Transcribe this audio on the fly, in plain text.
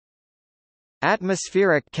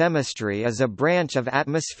Atmospheric chemistry is a branch of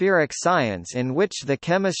atmospheric science in which the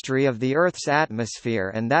chemistry of the Earth's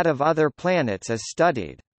atmosphere and that of other planets is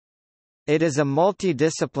studied. It is a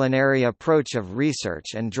multidisciplinary approach of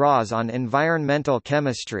research and draws on environmental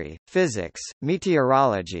chemistry, physics,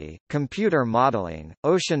 meteorology, computer modeling,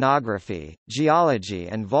 oceanography, geology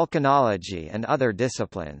and volcanology and other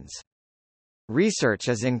disciplines. Research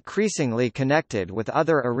is increasingly connected with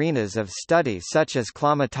other arenas of study such as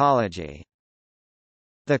climatology.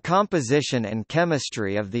 The composition and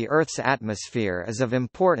chemistry of the Earth's atmosphere is of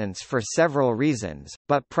importance for several reasons,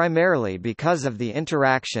 but primarily because of the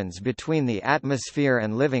interactions between the atmosphere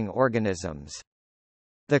and living organisms.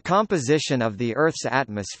 The composition of the Earth's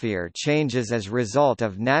atmosphere changes as a result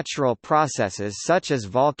of natural processes such as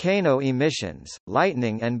volcano emissions,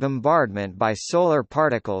 lightning and bombardment by solar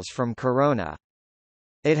particles from corona.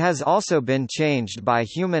 It has also been changed by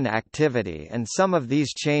human activity, and some of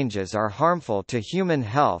these changes are harmful to human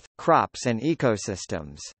health, crops and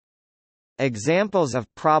ecosystems. Examples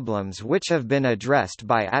of problems which have been addressed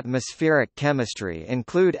by atmospheric chemistry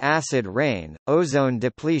include acid rain, ozone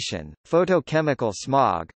depletion, photochemical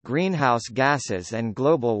smog, greenhouse gases and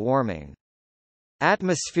global warming.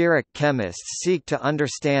 Atmospheric chemists seek to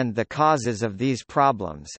understand the causes of these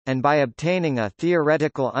problems, and by obtaining a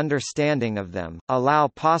theoretical understanding of them, allow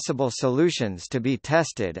possible solutions to be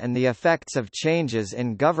tested and the effects of changes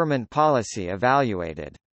in government policy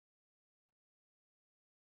evaluated.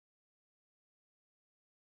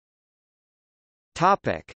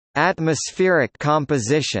 Topic: Atmospheric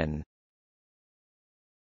composition.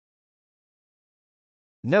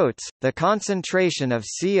 Notes: the concentration of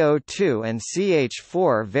CO2 and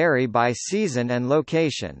CH4 vary by season and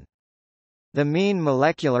location. The mean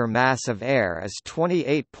molecular mass of air is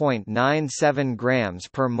 28.97 grams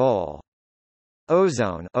per mole.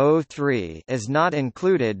 Ozone O3 is not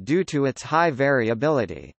included due to its high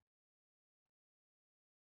variability.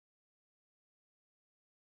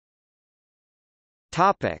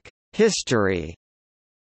 Topic: History.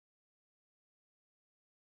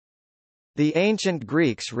 The ancient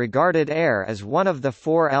Greeks regarded air as one of the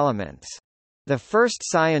four elements. The first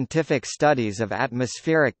scientific studies of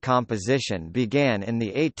atmospheric composition began in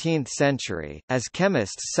the 18th century, as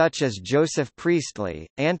chemists such as Joseph Priestley,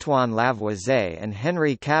 Antoine Lavoisier and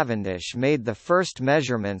Henry Cavendish made the first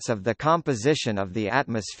measurements of the composition of the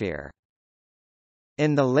atmosphere.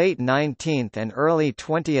 In the late 19th and early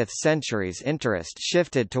 20th centuries, interest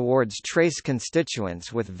shifted towards trace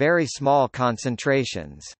constituents with very small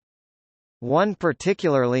concentrations. One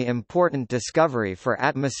particularly important discovery for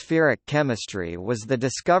atmospheric chemistry was the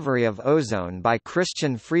discovery of ozone by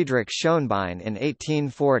Christian Friedrich Schonbein in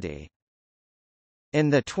 1840. In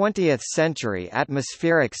the 20th century,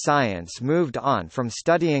 atmospheric science moved on from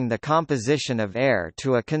studying the composition of air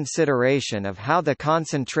to a consideration of how the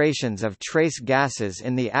concentrations of trace gases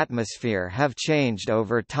in the atmosphere have changed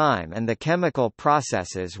over time and the chemical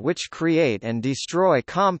processes which create and destroy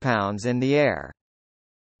compounds in the air.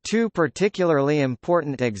 Two particularly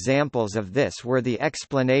important examples of this were the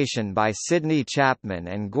explanation by Sidney Chapman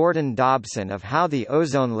and Gordon Dobson of how the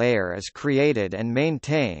ozone layer is created and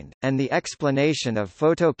maintained, and the explanation of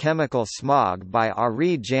photochemical smog by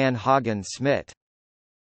Ari Jan Hagen Smit.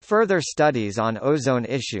 Further studies on ozone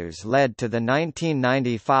issues led to the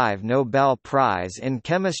 1995 Nobel Prize in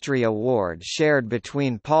Chemistry award shared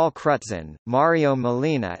between Paul Crutzen, Mario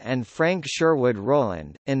Molina and Frank Sherwood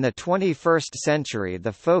Rowland. In the 21st century,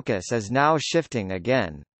 the focus is now shifting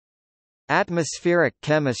again. Atmospheric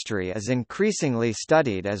chemistry is increasingly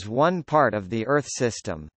studied as one part of the Earth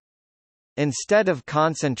system. Instead of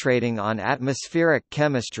concentrating on atmospheric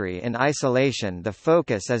chemistry in isolation, the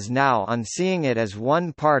focus is now on seeing it as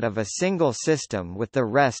one part of a single system with the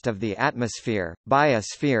rest of the atmosphere,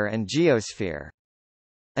 biosphere and geosphere.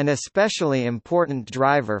 An especially important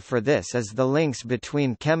driver for this is the links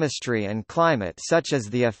between chemistry and climate, such as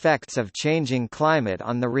the effects of changing climate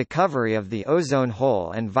on the recovery of the ozone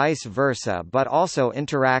hole and vice versa, but also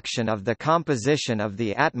interaction of the composition of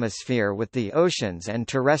the atmosphere with the oceans and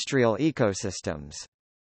terrestrial ecosystems.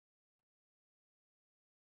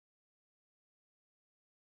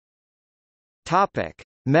 Topic: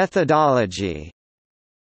 Methodology.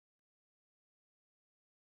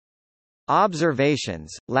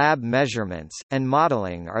 Observations, lab measurements, and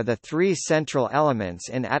modeling are the three central elements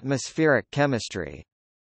in atmospheric chemistry.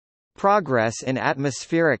 Progress in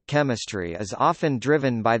atmospheric chemistry is often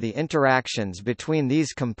driven by the interactions between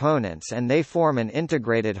these components, and they form an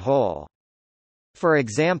integrated whole. For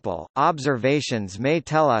example, observations may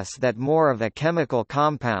tell us that more of a chemical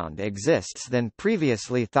compound exists than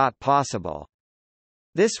previously thought possible.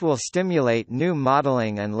 This will stimulate new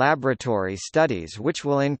modeling and laboratory studies which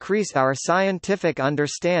will increase our scientific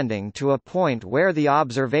understanding to a point where the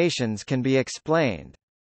observations can be explained.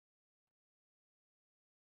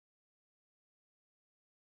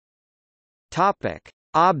 Topic: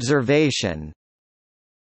 Observation.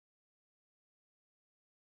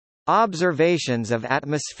 Observations of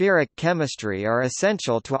atmospheric chemistry are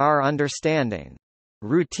essential to our understanding.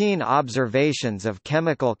 Routine observations of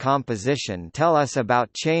chemical composition tell us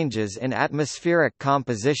about changes in atmospheric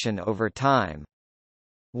composition over time.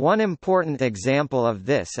 One important example of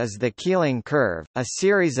this is the Keeling curve, a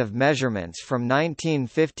series of measurements from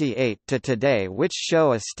 1958 to today which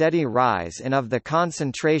show a steady rise in the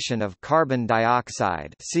concentration of carbon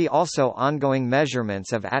dioxide. See also ongoing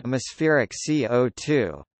measurements of atmospheric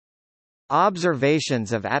CO2.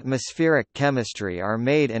 Observations of atmospheric chemistry are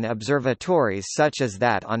made in observatories such as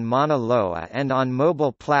that on Mauna Loa and on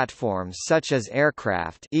mobile platforms such as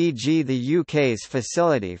aircraft, e.g. the UK's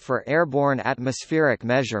Facility for Airborne Atmospheric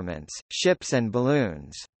Measurements, ships and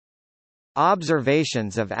balloons.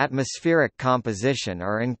 Observations of atmospheric composition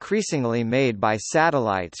are increasingly made by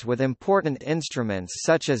satellites with important instruments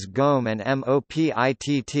such as GOM and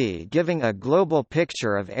MOPITT, giving a global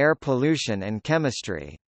picture of air pollution and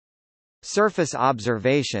chemistry. Surface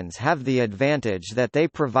observations have the advantage that they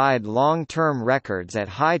provide long-term records at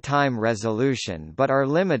high time resolution but are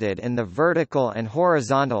limited in the vertical and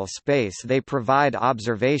horizontal space they provide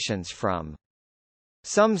observations from.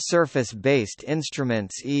 Some surface-based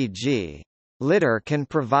instruments e.g. LIDAR can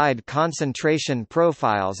provide concentration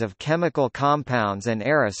profiles of chemical compounds and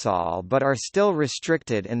aerosol but are still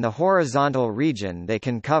restricted in the horizontal region they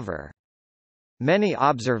can cover. Many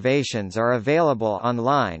observations are available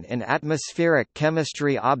online in atmospheric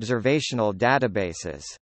chemistry observational databases.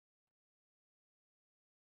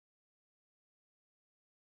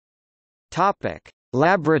 Topic: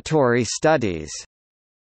 Laboratory studies.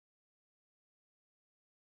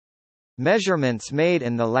 Measurements made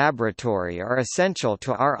in the laboratory are essential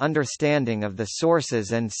to our understanding of the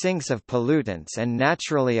sources and sinks of pollutants and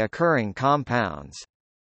naturally occurring compounds.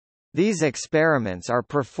 These experiments are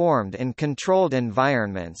performed in controlled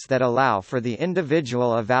environments that allow for the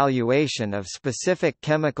individual evaluation of specific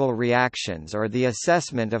chemical reactions or the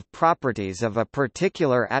assessment of properties of a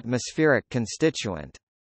particular atmospheric constituent.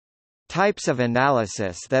 Types of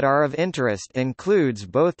analysis that are of interest includes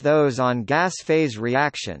both those on gas phase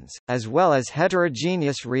reactions, as well as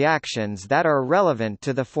heterogeneous reactions that are relevant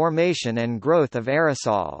to the formation and growth of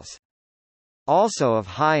aerosols. Also of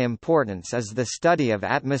high importance is the study of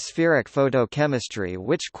atmospheric photochemistry,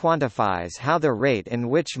 which quantifies how the rate in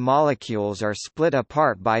which molecules are split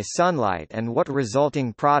apart by sunlight and what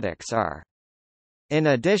resulting products are. In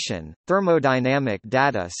addition, thermodynamic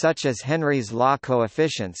data such as Henry's law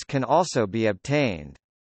coefficients can also be obtained.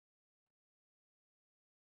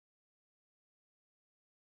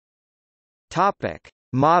 Topic: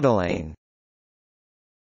 Modeling.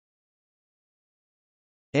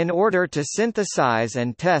 In order to synthesize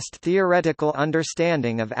and test theoretical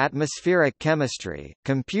understanding of atmospheric chemistry,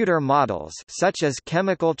 computer models such as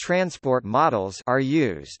chemical transport models are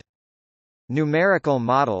used. Numerical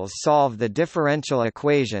models solve the differential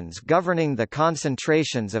equations governing the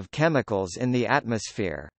concentrations of chemicals in the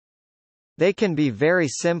atmosphere. They can be very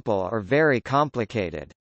simple or very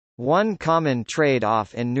complicated. One common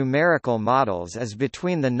trade-off in numerical models is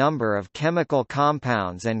between the number of chemical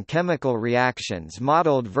compounds and chemical reactions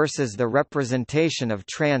modeled versus the representation of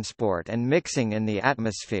transport and mixing in the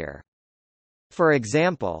atmosphere. For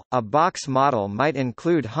example, a box model might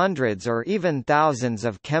include hundreds or even thousands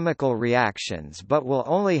of chemical reactions but will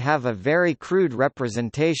only have a very crude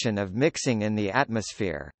representation of mixing in the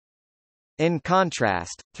atmosphere. In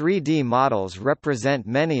contrast, 3D models represent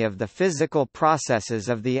many of the physical processes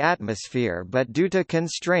of the atmosphere but due to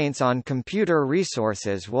constraints on computer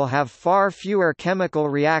resources will have far fewer chemical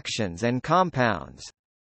reactions and compounds.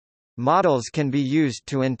 Models can be used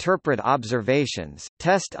to interpret observations,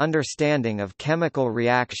 test understanding of chemical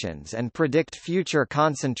reactions and predict future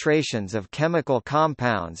concentrations of chemical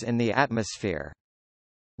compounds in the atmosphere.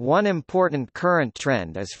 One important current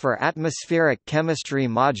trend is for atmospheric chemistry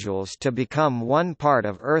modules to become one part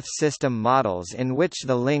of Earth system models in which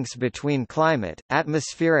the links between climate,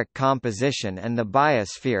 atmospheric composition and the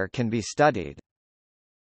biosphere can be studied.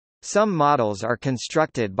 Some models are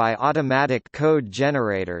constructed by automatic code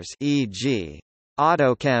generators, e.g.,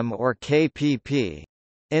 AutoChem or KPP.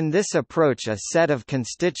 In this approach, a set of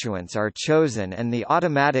constituents are chosen and the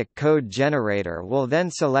automatic code generator will then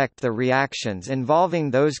select the reactions involving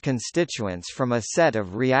those constituents from a set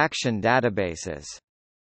of reaction databases.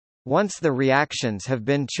 Once the reactions have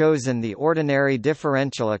been chosen, the ordinary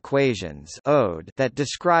differential equations (ODE) that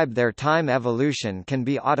describe their time evolution can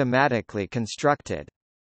be automatically constructed.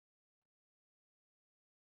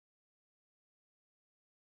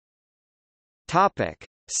 Topic.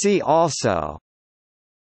 See also: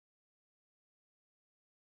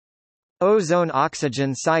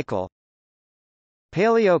 ozone-oxygen cycle,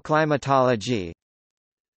 paleoclimatology,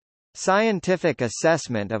 scientific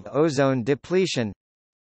assessment of ozone depletion,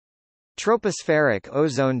 tropospheric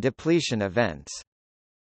ozone depletion events.